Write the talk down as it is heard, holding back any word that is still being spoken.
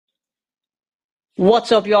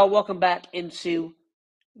What's up, y'all? Welcome back into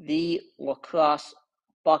the Lacrosse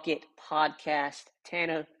Bucket Podcast.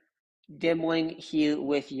 Tanner Dimling here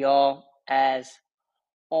with y'all as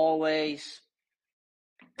always.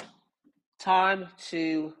 Time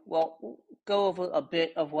to, go over a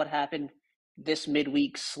bit of what happened this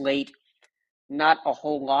midweek slate. Not a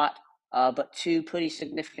whole lot, but two pretty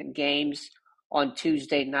significant games on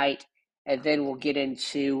Tuesday night. And then we'll get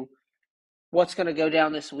into what's going to go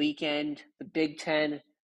down this weekend. The Big Ten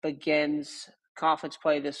begins conference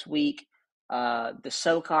play this week. The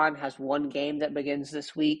SoCon has one game that begins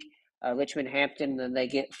this week, Richmond Hampton, and then they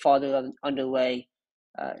get farther underway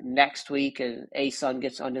next week, and ASUN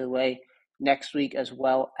gets underway next week, as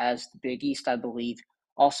well as the Big East, I believe,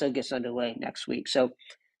 also gets underway next week. So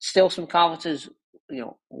still some conferences,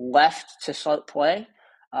 left to start play,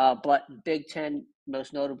 but Big Ten,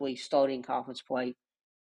 most notably, starting conference play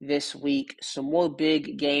this week. Some more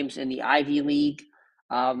big games in the Ivy League,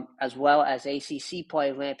 as well as ACC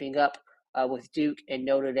play ramping up with Duke and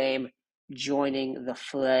Notre Dame joining the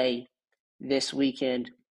fray this weekend.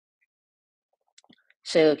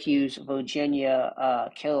 Syracuse, Virginia,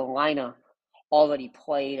 Carolina already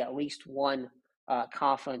played at least one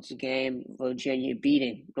conference game. Virginia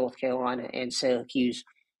beating North Carolina and Syracuse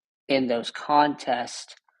in those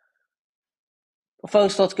contests.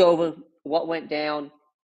 First, let's go over what went down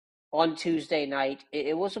on Tuesday night.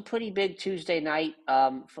 It was a pretty big Tuesday night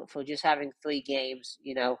for just having three games,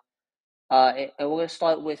 and we're going to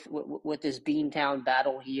start with this Beantown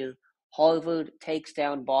battle here. Harvard takes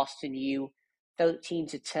down Boston U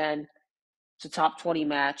 13-10. It's a top 20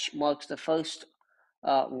 match, marks the first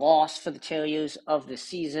loss for the Terriers of the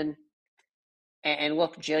season. And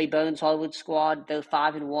look, Jerry Bone's Harvard squad, they're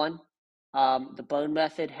 5-1. The Bone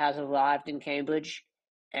Method has arrived in Cambridge,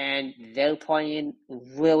 and they're playing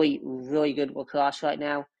really, really good lacrosse right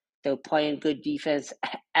now. They're playing good defense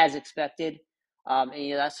as expected.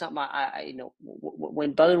 And that's something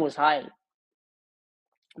when Bone was hired,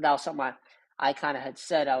 that was something I kind of had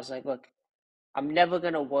said. I was like, look, I'm never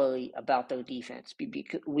going to worry about their defense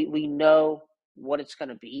because we know what it's going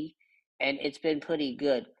to be, and it's been pretty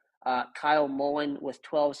good. Kyle Mullen with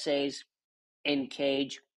 12 saves in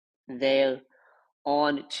cage there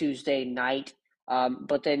on Tuesday night.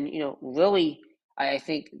 But then, really, I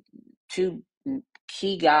think two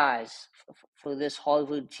key guys for this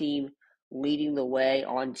Harvard team leading the way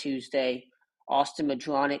on Tuesday, Austin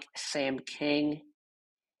Madronic, Sam King.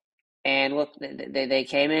 And look, they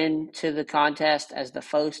came into the contest as the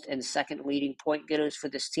first and second leading point getters for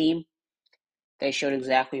this team. They showed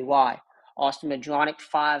exactly why. Austin Madronic,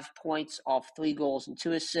 5 points off 3 goals and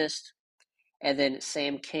 2 assists. And then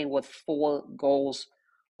Sam King with 4 goals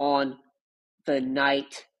on the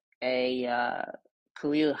night. A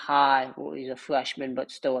career high. Well, he's a freshman, but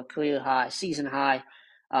still a career high, season high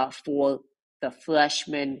for the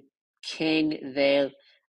freshman King there.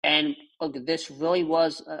 And look, this really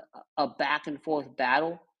was a back and forth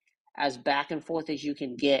battle, as back and forth as you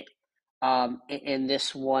can get in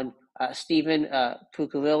this one. Stephen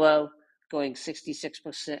Cucurullo going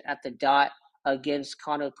 66% at the dot against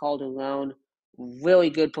Connor Calderon. Really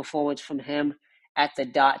good performance from him at the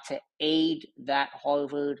dot to aid that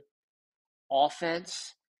Harvard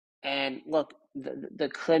offense. And look, the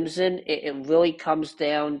Crimson, it really comes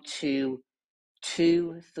down to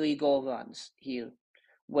 2 3-goal runs here,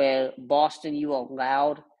 where Boston U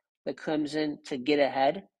allowed the Crimson to get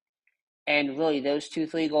ahead, and really those 2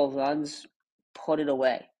 3-goal runs put it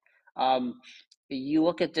away. You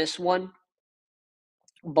look at this one,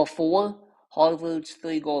 before Harvard's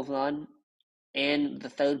 3-goal run in the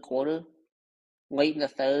third quarter, late in the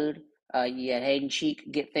third, you had Hayden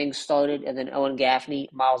Cheek get things started, and then Owen Gaffney,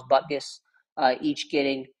 Miles Butkus, each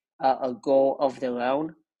getting a goal of their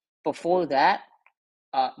own. Before that,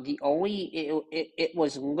 it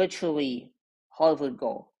was literally Harvard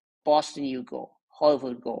goal, Boston U goal,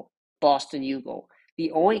 Harvard goal, Boston U goal.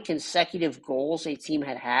 The only consecutive goals a team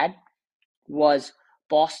had was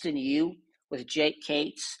Boston U with Jake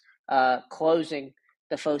Cates closing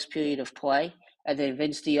the first period of play, and then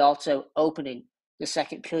Vince D'Alto opening the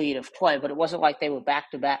second period of play. But it wasn't like they were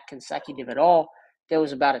back-to-back consecutive at all. There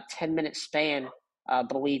was about a 10-minute span, I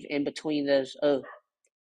believe, in between those,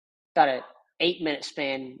 about an 8-minute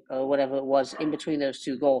span or whatever it was in between those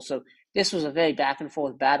two goals. So this was a very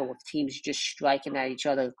back-and-forth battle with teams just striking at each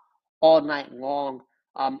other all night long.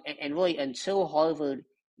 And really, until Harvard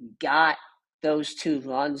got those 2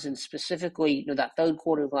 runs, and specifically, that third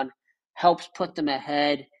quarter run helps put them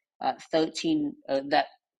ahead. 13, that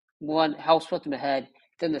one helps put them ahead.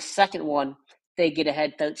 Then the second one, they get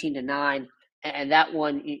ahead 13-9, and that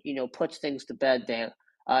one, puts things to bed there.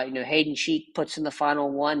 Hayden Sheik puts in the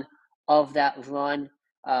final one of that run,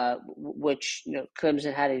 which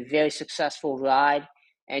Clemson had a very successful ride.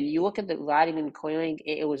 And you look at the riding and clearing;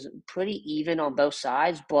 it was pretty even on both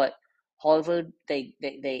sides. But Harvard,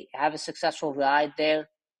 they have a successful ride there,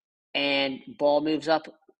 and ball moves up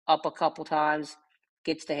a couple times,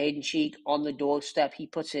 gets to Hayden Sheik on the doorstep. He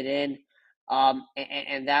puts it in.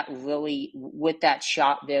 And that really, with that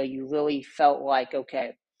shot there, you really felt like,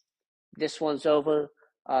 okay, this one's over.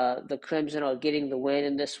 The Crimson are getting the win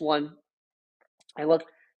in this one. And look,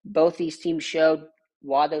 both these teams showed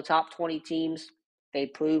why they're top 20 teams. They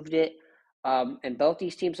proved it. And both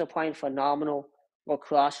these teams are playing phenomenal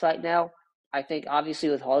lacrosse right now. I think, obviously,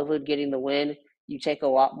 with Harvard getting the win, you take a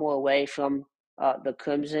lot more away from the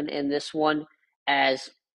Crimson in this one, as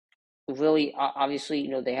really,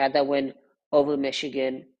 obviously, they had that win over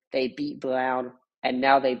Michigan. They beat Brown, and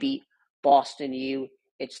now they beat Boston U.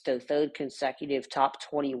 It's their third consecutive top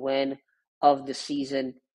 20 win of the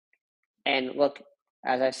season. And look,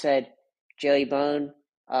 as I said, Jerry Bone,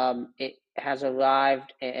 it has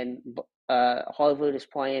arrived, and Harvard is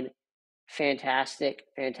playing fantastic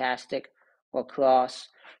lacrosse.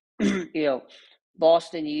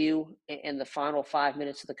 Boston U in the final 5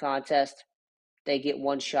 minutes of the contest, they get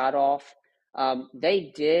one shot off.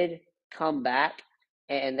 They did come back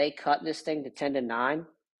and they cut this thing to 10-9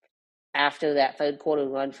 after that third quarter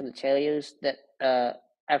run from the Terriers.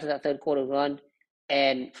 After that third quarter run,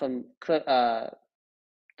 and from the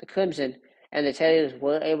Crimson, and the Terriers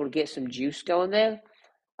were able to get some juice going there.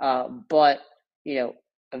 But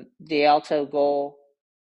the Alto goal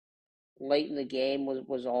late in the game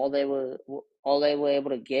was all they were able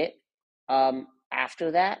to get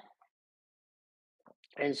after that.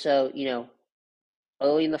 And so,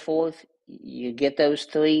 early in the fourth, you get those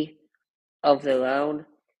three of their own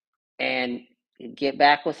and get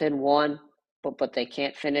back within one, but they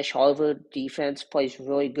can't finish. Harvard defense plays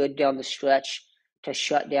really good down the stretch to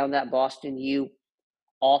shut down that Boston U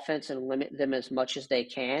offense and limit them as much as they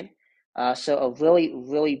can. So a really,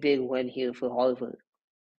 really big win here for Harvard.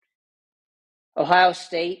 Ohio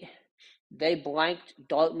State, they blanked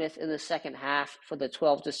Dartmouth in the second half for the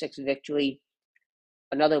 12-6 victory.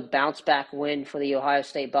 Another bounce-back win for the Ohio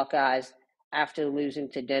State Buckeyes after losing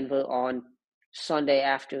to Denver on Sunday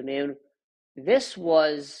afternoon. This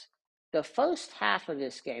was the first half of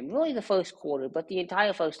this game, really the first quarter, but the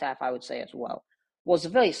entire first half, I would say as well, was a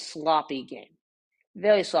very sloppy game.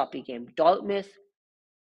 Very sloppy game. Dartmouth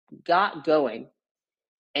got going,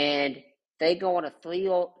 and they go on a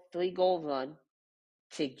three-goal run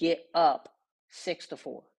to get up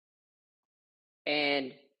 6-4.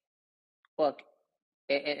 And look,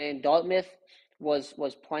 and Dartmouth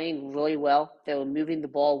was playing really well. They were moving the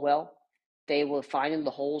ball well. They were finding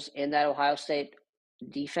the holes in that Ohio State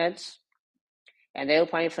defense, and they were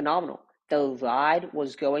playing phenomenal. The ride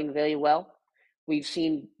was going very well. We've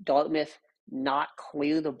seen Dartmouth not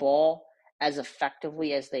clear the ball as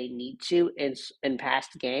effectively as they need to in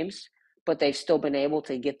past games, but they've still been able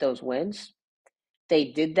to get those wins. They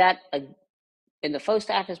did that in the first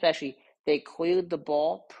half, especially. They cleared the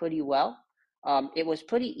ball pretty well. It was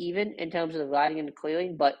pretty even in terms of the riding and the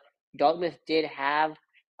clearing, but Dartmouth did have,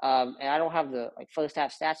 and I don't have the first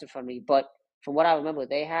half stats in front of me, but from what I remember,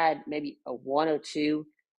 they had maybe a 1 or 2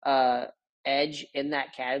 edge in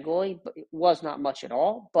that category, but it was not much at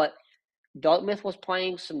all. But Dartmouth was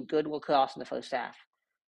playing some good lacrosse in the first half.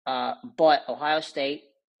 But Ohio State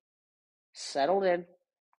settled in,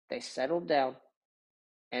 they settled down,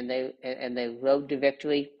 and they rode to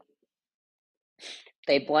victory.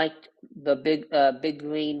 They blanked the Big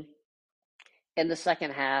Green in the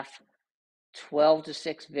second half,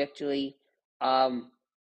 12-6 victory.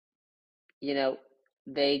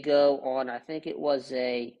 They go on, I think it was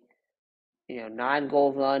a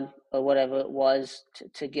 9-goal run or whatever it was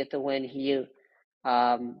to get the win here.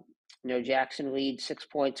 Jackson Reed, 6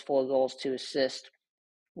 points, 4 goals, 2 assists,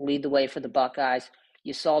 lead the way for the Buckeyes.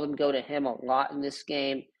 You saw them go to him a lot in this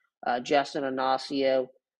game. Justin Anasio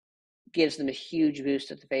gives them a huge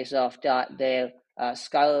boost at the face-off dot there.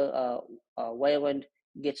 Skylar Wayland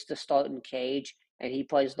gets the start in cage, and he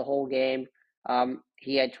plays the whole game.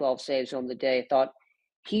 He had 12 saves on the day. I thought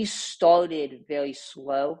he started very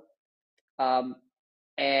slow, and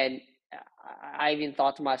I even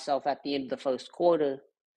thought to myself at the end of the first quarter,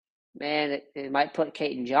 man, it might put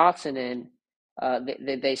Caden Johnson in.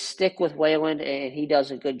 They stick with Wayland, and he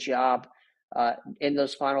does a good job in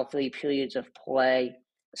those final 3 periods of play,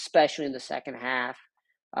 especially in the second half,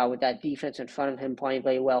 with that defense in front of him playing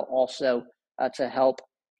very well also to help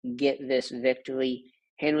get this victory.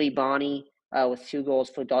 Henry Bonney with 2 goals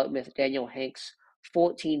for Dartmouth. Daniel Hanks,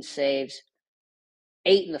 14 saves.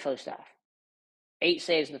 8 in the first half. 8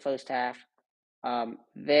 saves in the first half.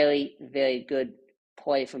 Very, very good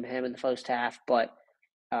play from him in the first half, but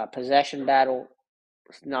possession battle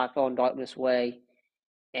was not going Dartmouth's way,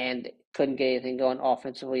 and couldn't get anything going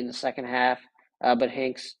offensively in the second half. But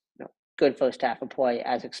Hinks, good first half of play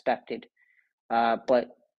as expected, but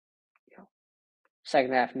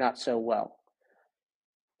second half not so well.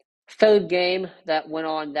 Third game that went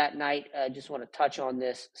on that night, just want to touch on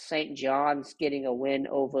this. St. John's getting a win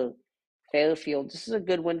over Fairfield. This is a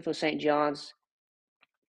good win for St. John's.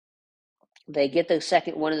 They get their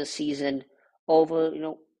second win of the season over,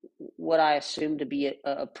 what I assume to be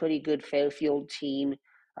a pretty good Fairfield team,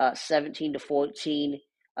 17-14.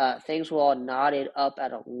 Things were all knotted up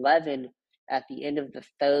at 11 at the end of the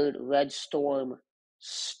third. Red Storm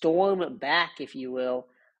back, if you will,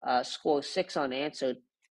 score 6 unanswered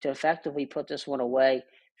to effectively put this one away.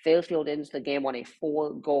 Fairfield ends the game on a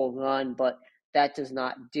 4-goal run, but that does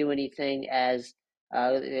not do anything as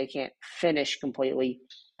they can't finish completely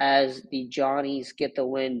as the Johnnies get the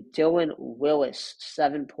win. Dylan Willis,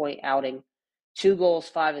 7-point outing, 2 goals,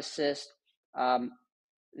 5 assists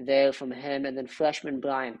there from him. And then freshman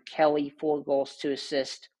Brian Kelly, 4 goals, 2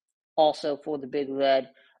 assists, also for the Big Red.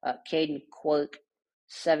 Caden Quirk,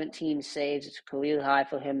 17 saves. It's a career high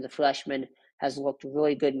for him. The freshman has looked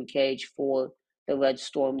really good in cage for the Red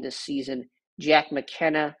Storm this season. Jack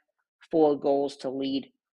McKenna, 4 goals to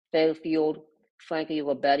lead Fairfield. Frankie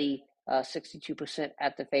Labetti, 62%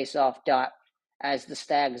 at the face-off dot as the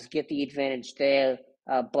Stags get the advantage there,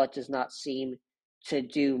 but does not seem to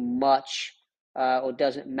do much or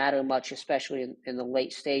doesn't matter much, especially in the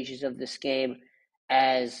late stages of this game,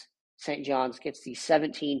 as St. John's gets the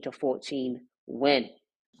 17-14 win.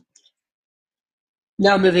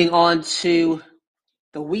 Now moving on to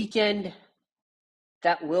the weekend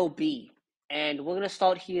that will be. And we're going to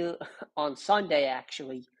start here on Sunday,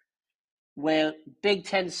 actually, where Big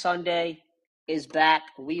Ten Sunday is back.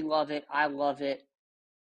 We love it. I love it.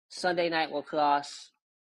 Sunday night lacrosse,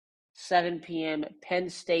 7 p.m. Penn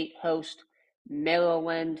State host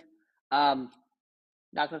Maryland. Not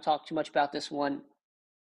going to talk too much about this one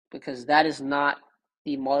because that is not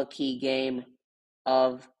the marquee game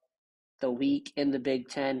of the week in the Big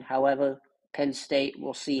Ten. However, Penn State,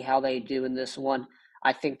 we'll see how they do in this one.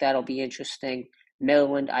 I think that'll be interesting.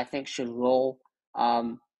 Maryland, I think, should roll,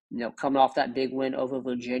 coming off that big win over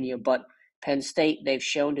Virginia. But Penn State, they've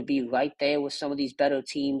shown to be right there with some of these better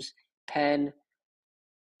teams. Penn,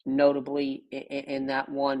 notably in that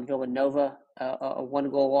one, Villanova, a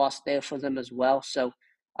 1-goal loss there for them as well. So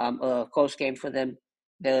a close game for them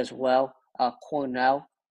there as well. Cornell,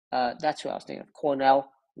 that's who I was thinking of.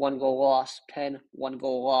 Cornell, 1-goal loss. Penn,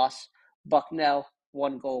 1-goal loss. Bucknell,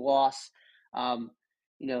 1-goal loss.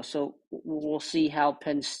 So we'll see how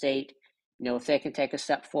Penn State, if they can take a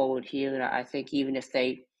step forward here. And I think even if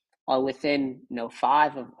they are within,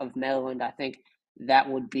 5 of Maryland, I think that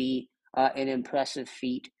would be an impressive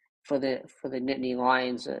feat for the Nittany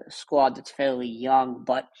Lions, a squad that's fairly young.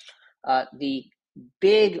 But the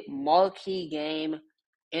big marquee game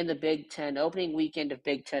in the Big Ten, opening weekend of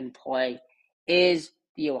Big Ten play, is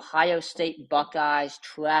the Ohio State Buckeyes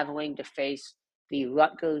traveling to face the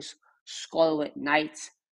Rutgers Scarlet Knights.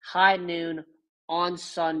 High noon on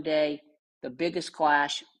Sunday, the biggest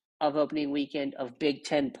clash of opening weekend of Big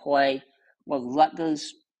Ten play, where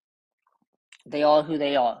Rutgers, they are who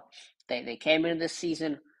they are. They came into this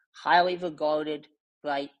season highly regarded,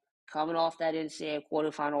 right? Coming off that NCAA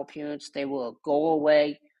quarterfinal appearance, they were a goal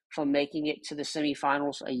away from making it to the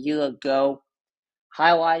semifinals a year ago.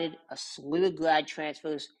 Highlighted a slew of grad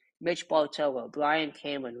transfers: Mitch Bartolo, Brian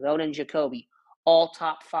Cameron, Ronan Jacoby, all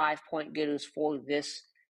top 5-point getters for this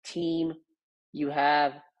team. You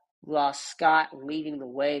have Ross Scott leading the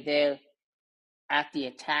way there at the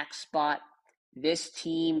attack spot. This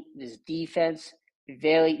team, this defense,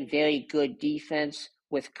 very, very good defense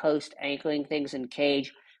with Coast anchoring things in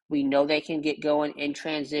cage. We know they can get going in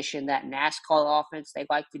transition, that NASCAR offense they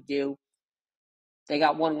like to do. They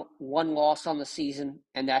got one loss on the season,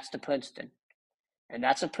 and that's to Princeton. And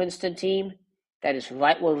that's a Princeton team that is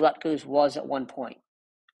right where Rutgers was at one point.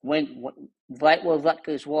 Right where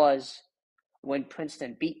Rutgers was when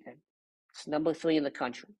Princeton beat them. It's number 3 in the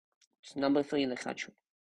country.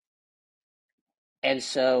 And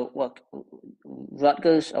so, look,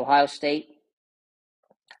 Rutgers, Ohio State,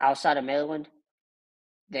 outside of Maryland,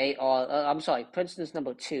 they are, Princeton's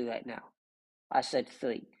number 2 right now. I said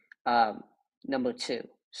 3. Number 2.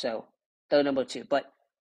 So, they're number 2. But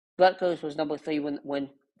Rutgers was number 3 when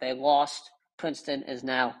they lost. Princeton is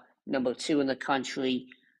now number 2 in the country.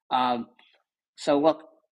 So, look,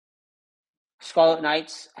 Scarlet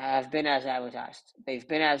Knights have been as advertised. They've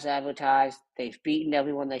been as advertised. They've beaten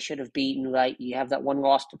everyone they should have beaten, right? You have that one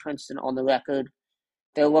loss to Princeton on the record.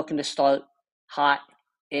 They're looking to start hot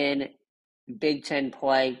in Big Ten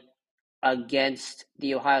play against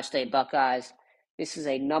the Ohio State Buckeyes. This is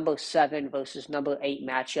a number 7 versus number 8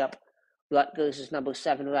 matchup. Rutgers is number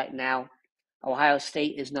 7 right now. Ohio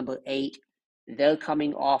State is number 8. They're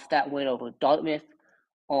coming off that win over Dartmouth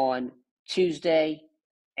on Tuesday.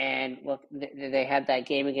 And look, they had that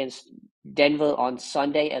game against Denver on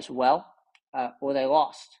Sunday as well, where they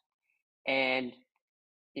lost. And,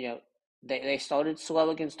 you know, they started slow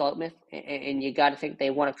against Dartmouth, and you got to think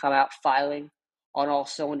they want to come out firing on all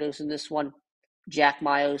cylinders in this one. Jack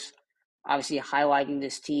Myers obviously highlighting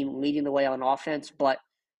this team, leading the way on offense, but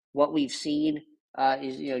what we've seen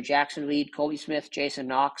is, Jackson Reed, Colby Smith, Jason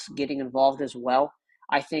Knox getting involved as well.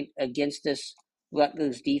 I think against this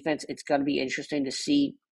Rutgers defense, it's going to be interesting to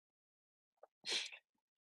see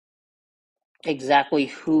exactly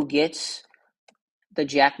who gets the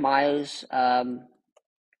Jack Myers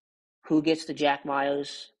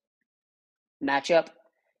matchup,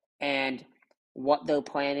 and what their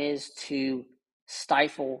plan is to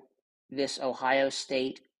stifle this Ohio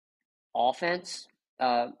State offense.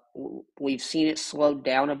 We've seen it slowed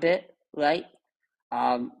down a bit, right?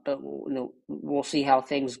 But we'll see how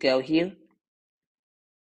things go here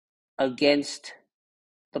against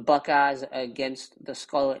the Buckeyes, against the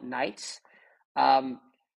Scarlet Knights.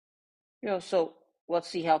 So let's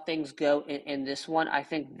see how things go in this one. I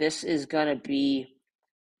think this is going to be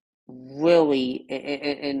really,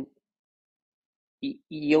 and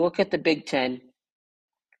you look at the Big Ten,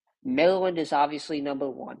 Maryland is obviously number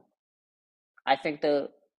 1. I think they're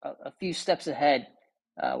a few steps ahead,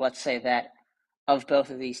 let's say that, of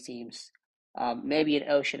both of these teams. Maybe an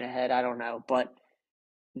ocean ahead, I don't know, but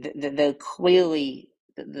they're clearly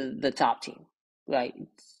the top team, right?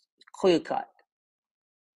 Clear cut.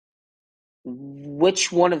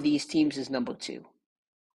 Which one of these teams is number 2?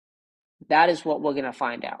 That is what we're going to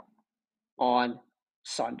find out on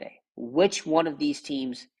Sunday. Which one of these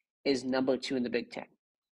teams is number 2 in the Big Ten?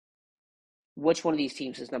 Which one of these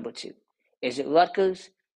teams is number 2? Is it Rutgers?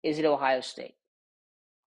 Is it Ohio State?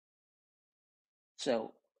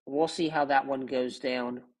 So we'll see how that one goes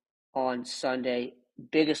down on Sunday.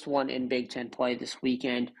 Biggest one in Big Ten play this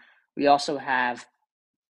weekend. We also have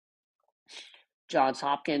Johns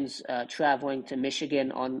Hopkins traveling to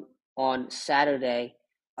Michigan on Saturday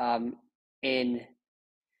in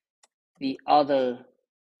the other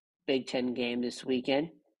Big Ten game this weekend,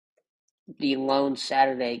 the lone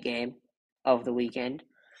Saturday game of the weekend.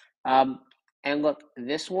 And look,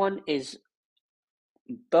 this one is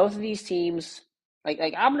both of these teams. Like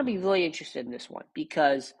I'm going to be really interested in this one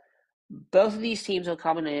because both of these teams are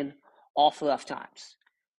coming in off rough times.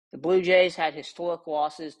 The Blue Jays had historic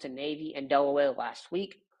losses to Navy and Delaware last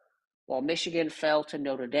week, while Michigan fell to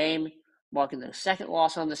Notre Dame, marking their second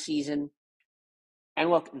loss on the season. And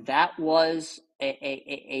look, that was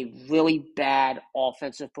a really bad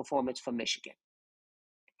offensive performance for Michigan.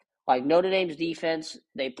 Like Notre Dame's defense,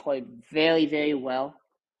 they played very, very well.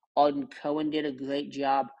 Arden Cohen did a great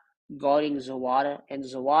job guarding Zawada, and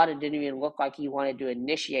Zawada didn't even look like he wanted to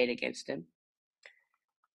initiate against him.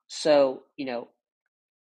 So,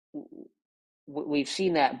 we've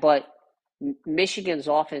seen that, but Michigan's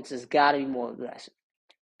offense has got to be more aggressive.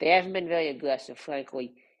 They haven't been very aggressive,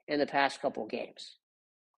 frankly, in the past couple of games.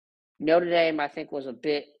 Notre Dame, I think, was a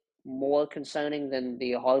bit more concerning than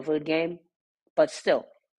the Harvard game, but still,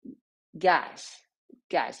 guys,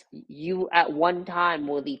 you at one time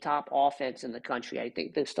were the top offense in the country. I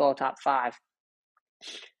think they're still a top 5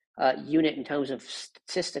 unit in terms of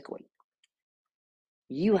statistically.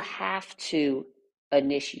 You have to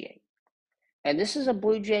initiate. And this is a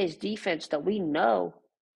Blue Jays defense that we know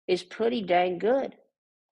is pretty dang good.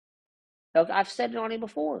 Look, I've said it on here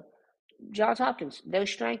before. Johns Hopkins, their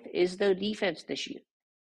strength is their defense this year.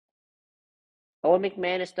 Owen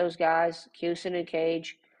McManus, those guys, Kirsten and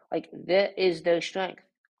Cage, that is their strength.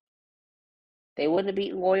 They wouldn't have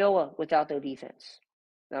beaten Loyola without their defense.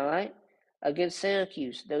 All right? Against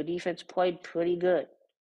Syracuse, their defense played pretty good.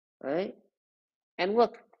 All right? And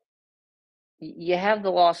look, you have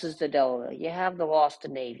the losses to Delaware. You have the loss to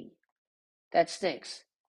Navy. That stinks.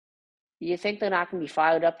 You think they're not going to be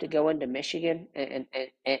fired up to go into Michigan and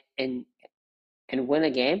win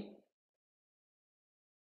a game?